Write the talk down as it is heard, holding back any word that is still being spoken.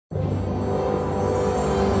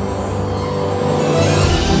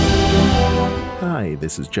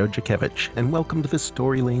this is Joe Jakevich, and welcome to the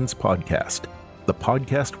Story Lanes podcast, the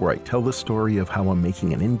podcast where I tell the story of how I'm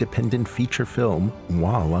making an independent feature film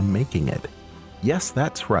while I'm making it. Yes,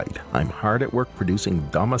 that's right, I'm hard at work producing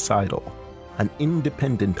Domicidal, an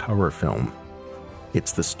independent horror film.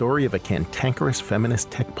 It's the story of a cantankerous feminist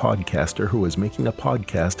tech podcaster who is making a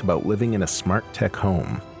podcast about living in a smart tech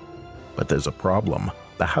home. But there's a problem.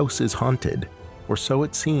 The house is haunted, or so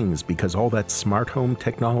it seems, because all that smart home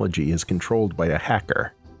technology is controlled by a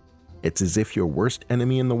hacker. It's as if your worst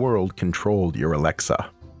enemy in the world controlled your Alexa.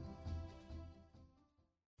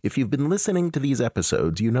 If you've been listening to these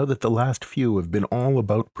episodes, you know that the last few have been all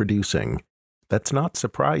about producing. That's not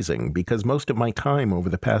surprising, because most of my time over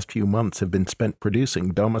the past few months have been spent producing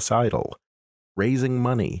Domicidal, raising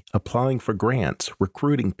money, applying for grants,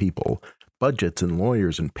 recruiting people, budgets and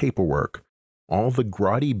lawyers and paperwork, all the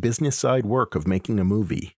grotty business side work of making a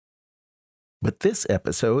movie. But this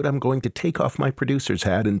episode, I'm going to take off my producer's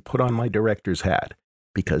hat and put on my director's hat,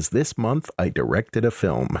 because this month I directed a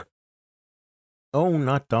film. Oh,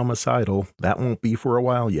 not Domicidal, that won't be for a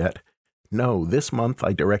while yet. No, this month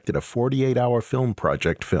I directed a 48-hour film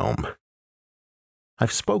project film.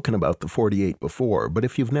 I've spoken about the 48 before, but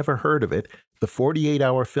if you've never heard of it, the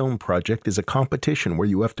 48-hour film project is a competition where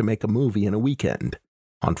you have to make a movie in a weekend.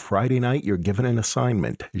 On Friday night, you're given an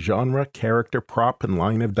assignment, genre, character, prop, and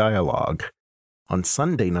line of dialogue. On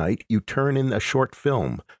Sunday night, you turn in a short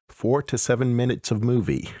film, 4 to 7 minutes of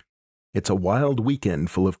movie. It's a wild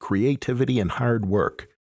weekend full of creativity and hard work.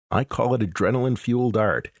 I call it adrenaline-fueled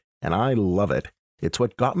art, and I love it. It's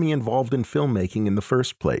what got me involved in filmmaking in the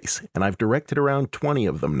first place, and I've directed around 20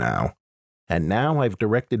 of them now. And now I've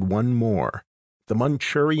directed one more. The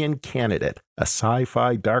Manchurian Candidate, a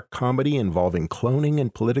sci-fi dark comedy involving cloning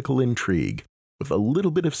and political intrigue, with a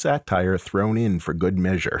little bit of satire thrown in for good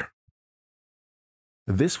measure.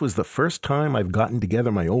 This was the first time I've gotten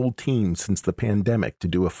together my old team since the pandemic to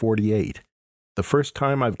do a 48. The first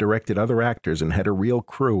time I've directed other actors and had a real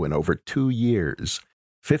crew in over 2 years.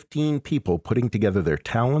 15 people putting together their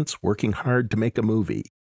talents, working hard to make a movie,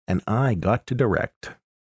 and I got to direct.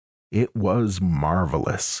 It was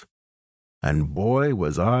marvelous. And boy,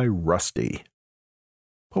 was I rusty.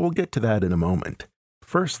 But we'll get to that in a moment.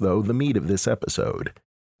 First, though, the meat of this episode.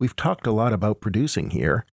 We've talked a lot about producing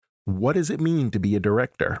here. What does it mean to be a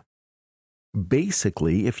director?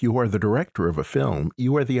 Basically, if you are the director of a film,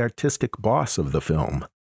 you are the artistic boss of the film.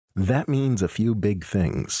 That means a few big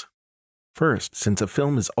things. First, since a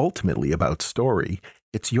film is ultimately about story,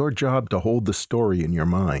 it's your job to hold the story in your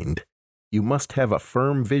mind. You must have a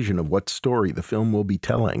firm vision of what story the film will be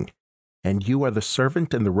telling. And you are the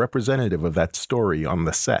servant and the representative of that story on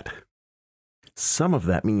the set. Some of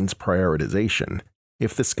that means prioritization.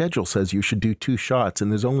 If the schedule says you should do 2 shots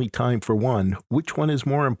and there's only time for one, which one is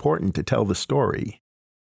more important to tell the story?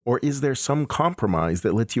 Or is there some compromise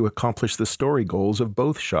that lets you accomplish the story goals of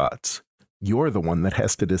both shots? You're the one that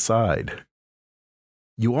has to decide.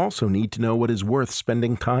 You also need to know what is worth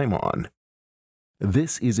spending time on.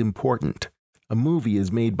 This is important. A movie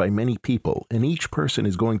is made by many people, and each person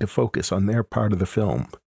is going to focus on their part of the film.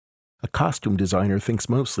 A costume designer thinks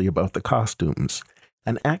mostly about the costumes.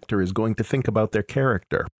 An actor is going to think about their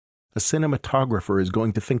character. A cinematographer is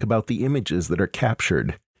going to think about the images that are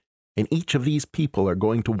captured. And each of these people are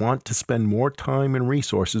going to want to spend more time and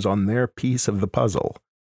resources on their piece of the puzzle.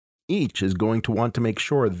 Each is going to want to make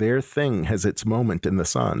sure their thing has its moment in the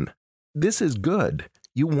sun. This is good.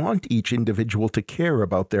 You want each individual to care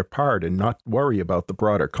about their part and not worry about the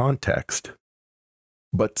broader context.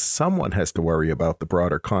 But someone has to worry about the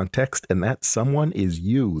broader context, and that someone is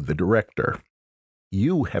you, the director.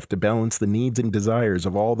 You have to balance the needs and desires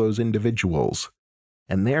of all those individuals,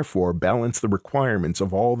 and therefore balance the requirements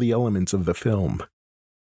of all the elements of the film.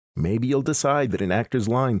 Maybe you'll decide that an actor's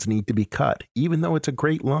lines need to be cut, even though it's a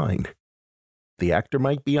great line. The actor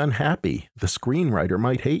might be unhappy, the screenwriter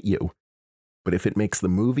might hate you. But if it makes the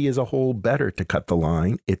movie as a whole better to cut the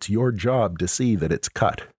line, it's your job to see that it's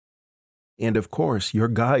cut. And of course, your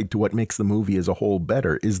guide to what makes the movie as a whole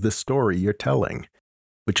better is the story you're telling.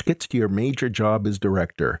 Which gets to your major job as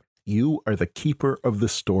director. You are the keeper of the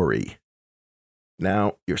story.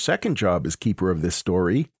 Now, your second job as keeper of this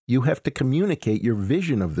story, you have to communicate your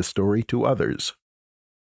vision of the story to others.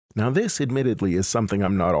 Now this, admittedly, is something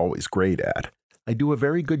I'm not always great at. I do a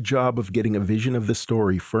very good job of getting a vision of the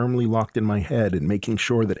story firmly locked in my head and making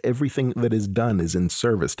sure that everything that is done is in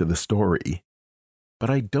service to the story. But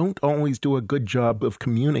I don't always do a good job of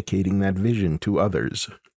communicating that vision to others.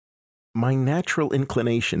 My natural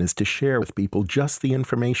inclination is to share with people just the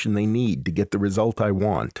information they need to get the result I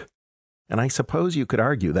want. And I suppose you could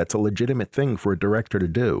argue that's a legitimate thing for a director to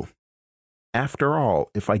do. After all,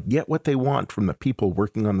 if I get what they want from the people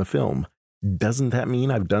working on the film, doesn't that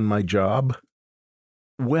mean I've done my job?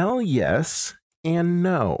 Well, yes and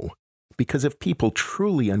no. Because if people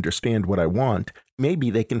truly understand what I want, maybe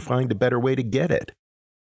they can find a better way to get it.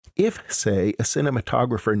 If, say, a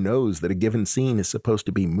cinematographer knows that a given scene is supposed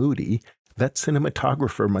to be moody, that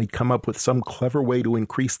cinematographer might come up with some clever way to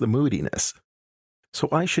increase the moodiness. So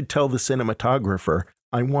I should tell the cinematographer,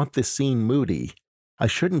 I want this scene moody. I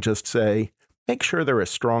shouldn't just say, make sure there are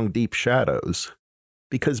strong, deep shadows.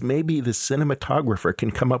 Because maybe the cinematographer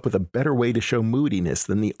can come up with a better way to show moodiness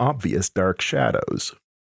than the obvious dark shadows.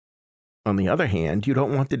 On the other hand, you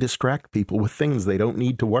don't want to distract people with things they don't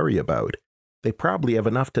need to worry about. They probably have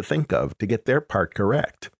enough to think of to get their part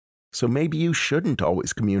correct. So maybe you shouldn't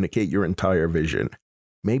always communicate your entire vision.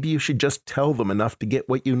 Maybe you should just tell them enough to get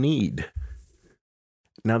what you need.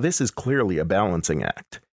 Now, this is clearly a balancing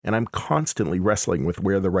act, and I'm constantly wrestling with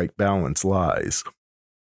where the right balance lies.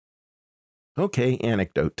 Okay,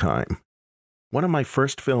 anecdote time. One of my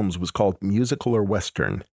first films was called Musical or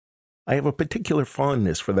Western. I have a particular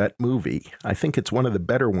fondness for that movie. I think it's one of the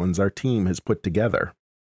better ones our team has put together.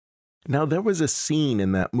 Now, there was a scene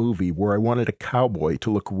in that movie where I wanted a cowboy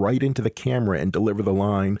to look right into the camera and deliver the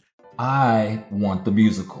line, I want the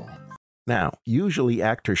musical. Now, usually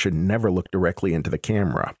actors should never look directly into the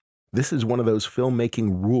camera. This is one of those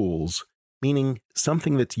filmmaking rules, meaning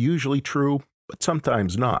something that's usually true, but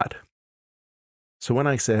sometimes not. So when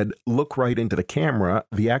I said, look right into the camera,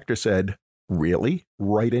 the actor said, really?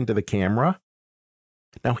 Right into the camera?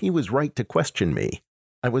 Now, he was right to question me.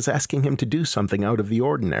 I was asking him to do something out of the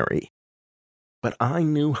ordinary. But I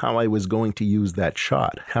knew how I was going to use that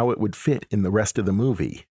shot, how it would fit in the rest of the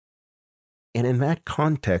movie. And in that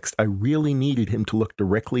context, I really needed him to look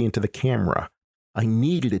directly into the camera. I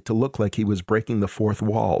needed it to look like he was breaking the fourth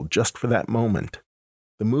wall just for that moment.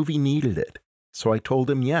 The movie needed it. So I told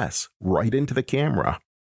him yes, right into the camera.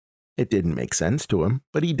 It didn't make sense to him,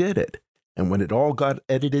 but he did it. And when it all got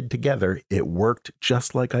edited together, it worked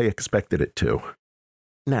just like I expected it to.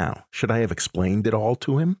 Now, should I have explained it all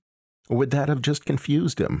to him? Or would that have just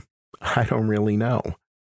confused him? I don't really know.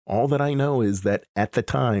 All that I know is that at the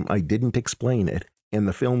time I didn't explain it, and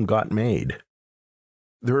the film got made.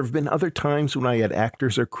 There have been other times when I had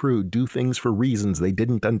actors or crew do things for reasons they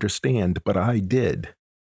didn't understand, but I did.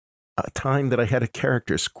 A time that I had a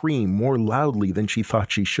character scream more loudly than she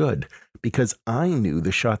thought she should, because I knew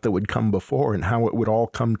the shot that would come before and how it would all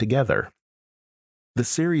come together. The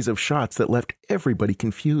series of shots that left everybody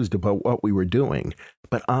confused about what we were doing,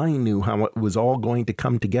 but I knew how it was all going to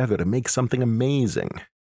come together to make something amazing.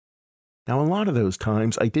 Now, a lot of those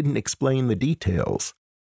times I didn't explain the details.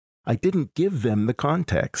 I didn't give them the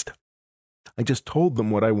context. I just told them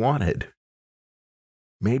what I wanted.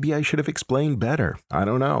 Maybe I should have explained better. I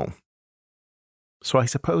don't know. So I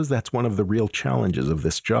suppose that's one of the real challenges of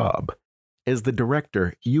this job. As the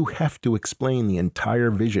director, you have to explain the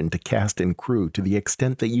entire vision to cast and crew to the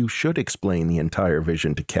extent that you should explain the entire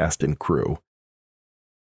vision to cast and crew.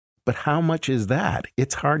 But how much is that?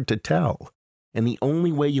 It's hard to tell. And the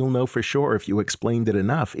only way you'll know for sure if you explained it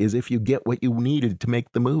enough is if you get what you needed to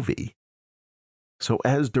make the movie. So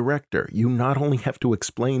as director, you not only have to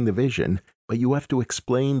explain the vision, but you have to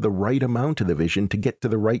explain the right amount of the vision to get to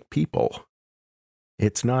the right people.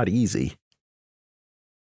 It's not easy.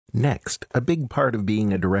 Next, a big part of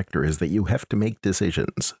being a director is that you have to make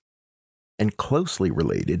decisions. And closely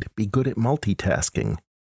related, be good at multitasking.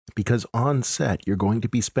 Because on set, you're going to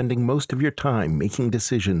be spending most of your time making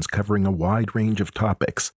decisions covering a wide range of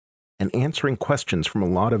topics and answering questions from a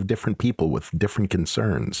lot of different people with different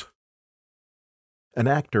concerns. An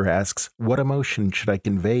actor asks, what emotion should I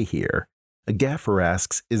convey here? A gaffer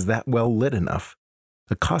asks, is that well lit enough?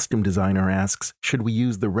 A costume designer asks, should we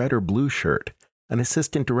use the red or blue shirt? An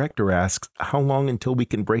assistant director asks, how long until we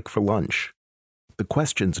can break for lunch? The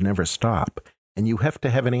questions never stop, and you have to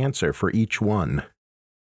have an answer for each one.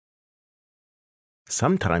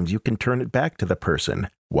 Sometimes you can turn it back to the person,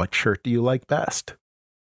 what shirt do you like best?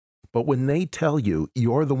 But when they tell you,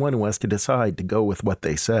 you're the one who has to decide to go with what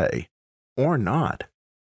they say, or not.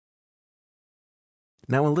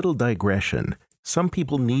 Now a little digression. Some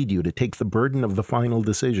people need you to take the burden of the final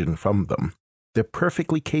decision from them. They're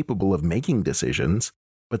perfectly capable of making decisions,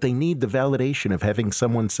 but they need the validation of having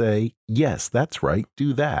someone say, yes, that's right,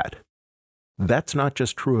 do that. That's not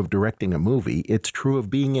just true of directing a movie, it's true of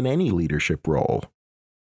being in any leadership role.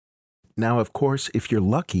 Now, of course, if you're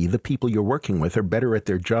lucky, the people you're working with are better at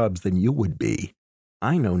their jobs than you would be.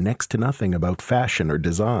 I know next to nothing about fashion or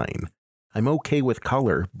design. I'm okay with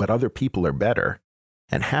color, but other people are better.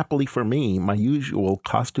 And happily for me, my usual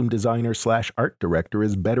costume designer / art director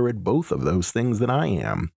is better at both of those things than I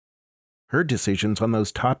am. Her decisions on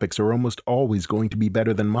those topics are almost always going to be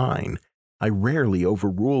better than mine. I rarely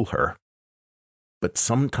overrule her. But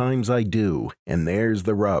sometimes I do, and there's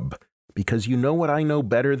the rub. Because you know what I know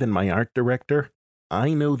better than my art director?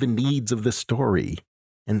 I know the needs of the story.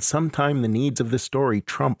 And sometimes the needs of the story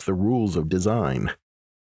trump the rules of design.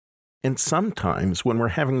 And sometimes when we're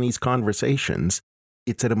having these conversations,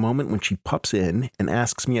 it's at a moment when she pops in and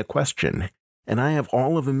asks me a question, and I have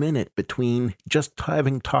all of a minute between just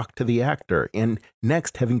having talked to the actor and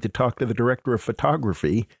next having to talk to the director of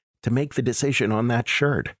photography to make the decision on that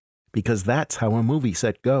shirt, because that's how a movie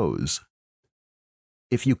set goes.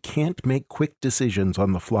 If you can't make quick decisions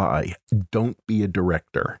on the fly, don't be a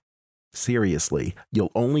director. Seriously,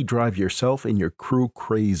 you'll only drive yourself and your crew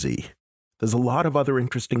crazy. There's a lot of other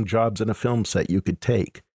interesting jobs in a film set you could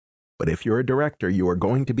take. But if you're a director, you are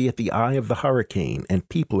going to be at the eye of the hurricane, and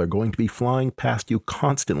people are going to be flying past you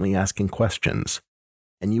constantly asking questions.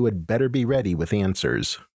 And you had better be ready with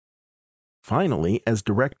answers. Finally, as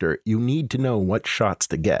director, you need to know what shots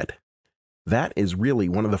to get. That is really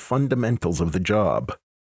one of the fundamentals of the job.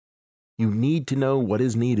 You need to know what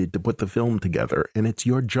is needed to put the film together, and it's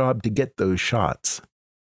your job to get those shots.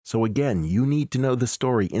 So again, you need to know the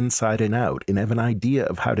story inside and out and have an idea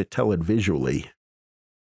of how to tell it visually.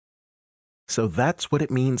 So that's what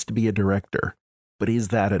it means to be a director. But is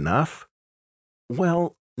that enough?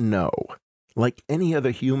 Well, no. Like any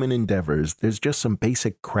other human endeavors, there's just some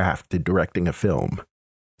basic craft to directing a film.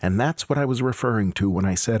 And that's what I was referring to when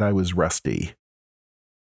I said I was rusty.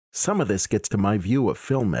 Some of this gets to my view of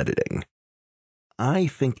film editing. I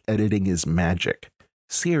think editing is magic.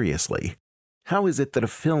 Seriously. How is it that a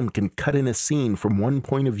film can cut in a scene from one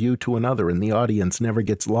point of view to another and the audience never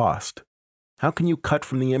gets lost? How can you cut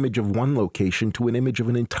from the image of one location to an image of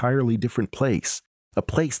an entirely different place? A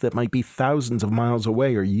place that might be thousands of miles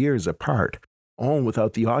away or years apart, all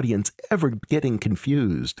without the audience ever getting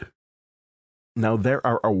confused. Now, there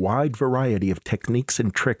are a wide variety of techniques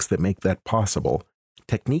and tricks that make that possible.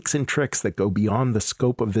 Techniques and tricks that go beyond the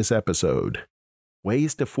scope of this episode.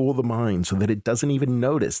 Ways to fool the mind so that it doesn't even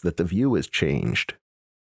notice that the view has changed.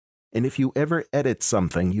 And if you ever edit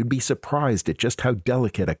something, you'd be surprised at just how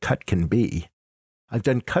delicate a cut can be. I've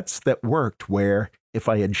done cuts that worked where, if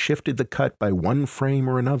I had shifted the cut by one frame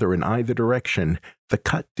or another in either direction, the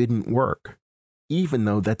cut didn't work, even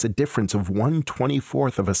though that's a difference of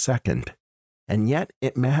 1/24th of a second. And yet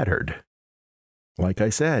it mattered. Like I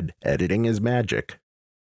said, editing is magic.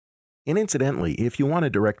 And incidentally, if you want to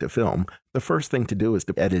direct a film, the first thing to do is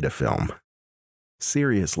to edit a film.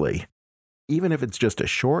 Seriously. Even if it's just a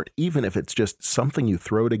short, even if it's just something you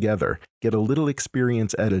throw together, get a little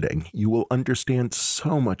experience editing, you will understand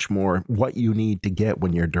so much more what you need to get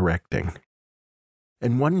when you're directing.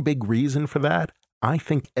 And one big reason for that, I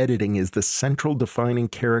think editing is the central defining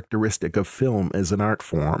characteristic of film as an art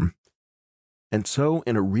form. And so,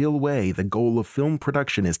 in a real way, the goal of film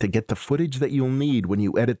production is to get the footage that you'll need when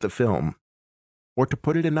you edit the film. Or to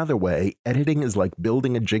put it another way, editing is like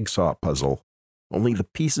building a jigsaw puzzle. Only the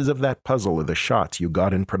pieces of that puzzle are the shots you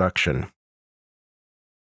got in production.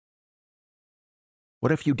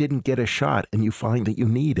 What if you didn't get a shot and you find that you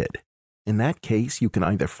need it? In that case, you can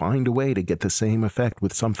either find a way to get the same effect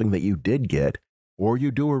with something that you did get, or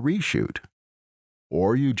you do a reshoot.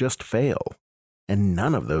 Or you just fail. And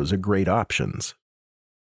none of those are great options.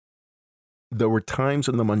 There were times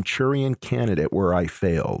in The Manchurian Candidate where I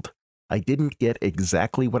failed. I didn't get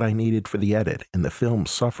exactly what I needed for the edit, and the film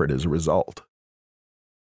suffered as a result.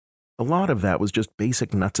 A lot of that was just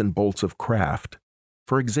basic nuts and bolts of craft.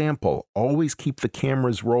 For example, always keep the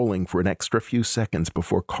cameras rolling for an extra few seconds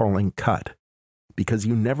before calling cut, because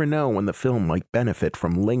you never know when the film might benefit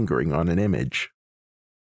from lingering on an image.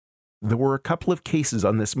 There were a couple of cases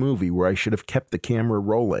on this movie where I should have kept the camera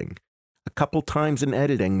rolling, a couple times in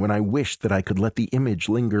editing when I wished that I could let the image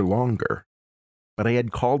linger longer. But I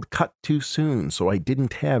had called cut too soon, so I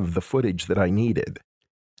didn't have the footage that I needed.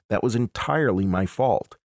 That was entirely my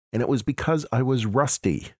fault. And it was because I was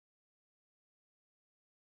rusty.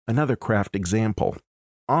 Another craft example.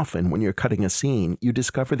 Often when you're cutting a scene, you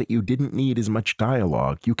discover that you didn't need as much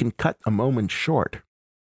dialogue. You can cut a moment short.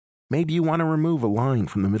 Maybe you want to remove a line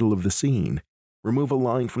from the middle of the scene, remove a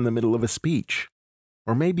line from the middle of a speech,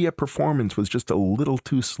 or maybe a performance was just a little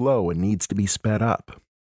too slow and needs to be sped up.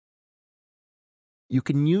 You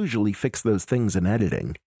can usually fix those things in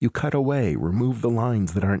editing. You cut away, remove the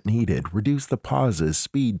lines that aren't needed, reduce the pauses,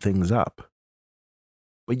 speed things up.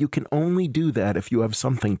 But you can only do that if you have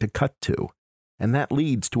something to cut to, and that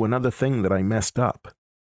leads to another thing that I messed up.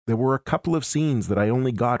 There were a couple of scenes that I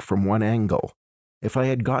only got from one angle. If I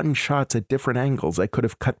had gotten shots at different angles, I could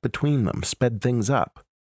have cut between them, sped things up.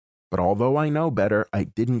 But although I know better, I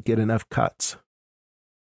didn't get enough cuts.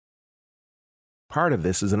 Part of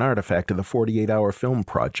this is an artifact of the 48-hour film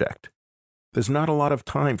project. There's not a lot of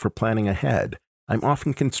time for planning ahead. I'm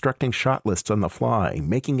often constructing shot lists on the fly,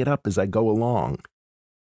 making it up as I go along.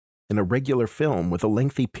 In a regular film with a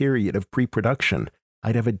lengthy period of pre-production,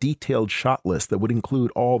 I'd have a detailed shot list that would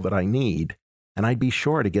include all that I need, and I'd be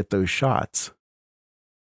sure to get those shots.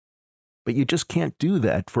 But you just can't do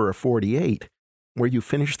that for a 48, where you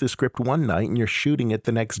finish the script one night and you're shooting it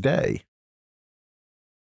the next day.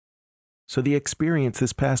 So the experience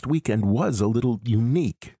this past weekend was a little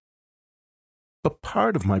unique. But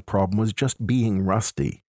part of my problem was just being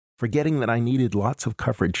rusty, forgetting that I needed lots of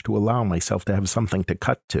coverage to allow myself to have something to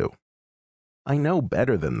cut to. I know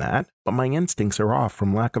better than that, but my instincts are off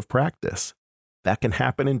from lack of practice. That can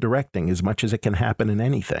happen in directing as much as it can happen in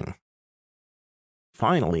anything.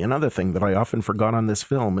 Finally, another thing that I often forgot on this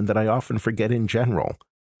film and that I often forget in general,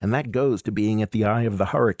 and that goes to being at the eye of the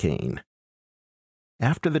hurricane.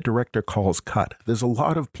 After the director calls cut, there's a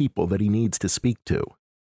lot of people that he needs to speak to.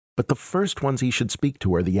 But the first ones he should speak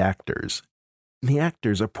to are the actors. The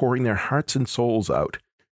actors are pouring their hearts and souls out.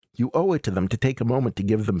 You owe it to them to take a moment to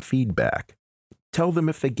give them feedback. Tell them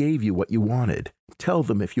if they gave you what you wanted. Tell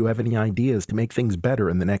them if you have any ideas to make things better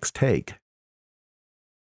in the next take.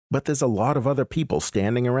 But there's a lot of other people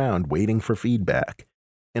standing around waiting for feedback,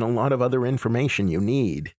 and a lot of other information you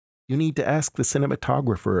need. You need to ask the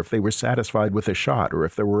cinematographer if they were satisfied with a shot or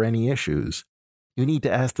if there were any issues. You need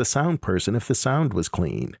to ask the sound person if the sound was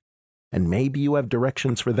clean. And maybe you have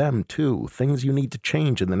directions for them too, things you need to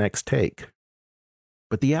change in the next take.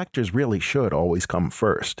 But the actors really should always come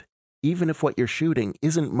first, even if what you're shooting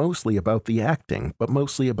isn't mostly about the acting, but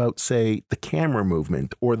mostly about, say, the camera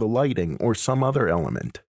movement or the lighting or some other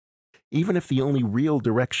element. Even if the only real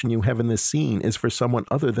direction you have in this scene is for someone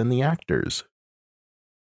other than the actors.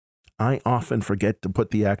 I often forget to put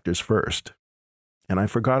the actors first, and I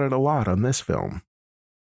forgot it a lot on this film.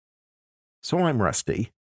 So I'm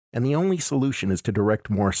rusty, and the only solution is to direct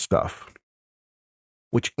more stuff.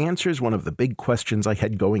 Which answers one of the big questions I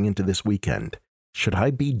had going into this weekend. Should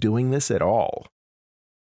I be doing this at all?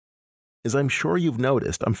 As I'm sure you've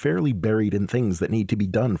noticed, I'm fairly buried in things that need to be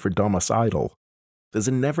done for Domicidal. There's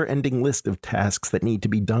a never-ending list of tasks that need to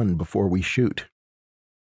be done before we shoot.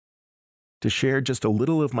 To share just a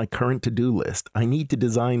little of my current to-do list, I need to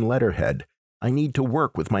design letterhead. I need to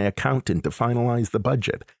work with my accountant to finalize the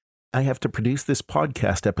budget. I have to produce this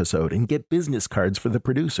podcast episode and get business cards for the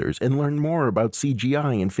producers and learn more about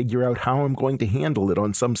CGI and figure out how I'm going to handle it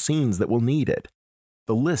on some scenes that will need it.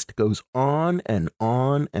 The list goes on and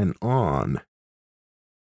on and on.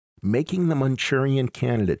 Making The Manchurian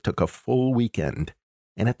Candidate took a full weekend,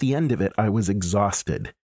 and at the end of it, I was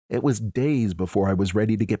exhausted. It was days before I was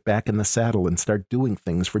ready to get back in the saddle and start doing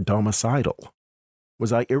things for Domicidal.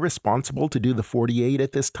 Was I irresponsible to do the 48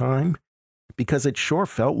 at this time? Because it sure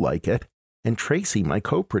felt like it, and Tracy, my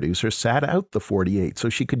co-producer, sat out the 48 so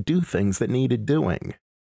she could do things that needed doing.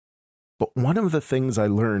 But one of the things I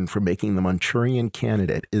learned from making The Manchurian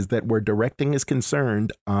Candidate is that where directing is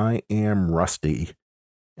concerned, I am rusty.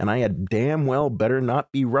 And I had damn well better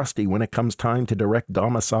not be rusty when it comes time to direct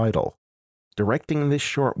Domicidal. Directing this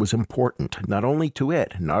short was important, not only to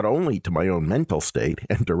it, not only to my own mental state,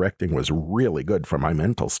 and directing was really good for my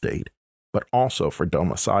mental state, but also for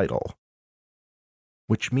Domicidal.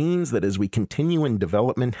 Which means that as we continue in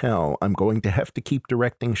development hell, I'm going to have to keep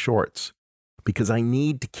directing shorts, because I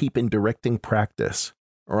need to keep in directing practice,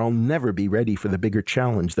 or I'll never be ready for the bigger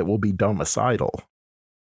challenge that will be Domicidal.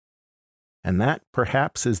 And that,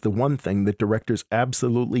 perhaps, is the one thing that directors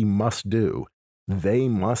absolutely must do. They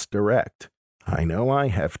must direct. I know I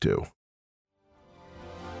have to.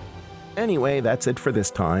 Anyway, that's it for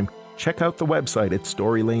this time. Check out the website at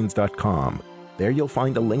storylanes.com. There you'll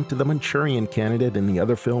find a link to The Manchurian Candidate and the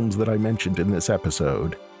other films that I mentioned in this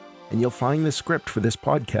episode. And you'll find the script for this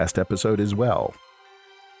podcast episode as well.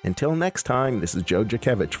 Until next time, this is Joe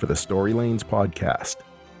Jakevich for the Story Lanes podcast.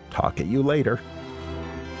 Talk at you later.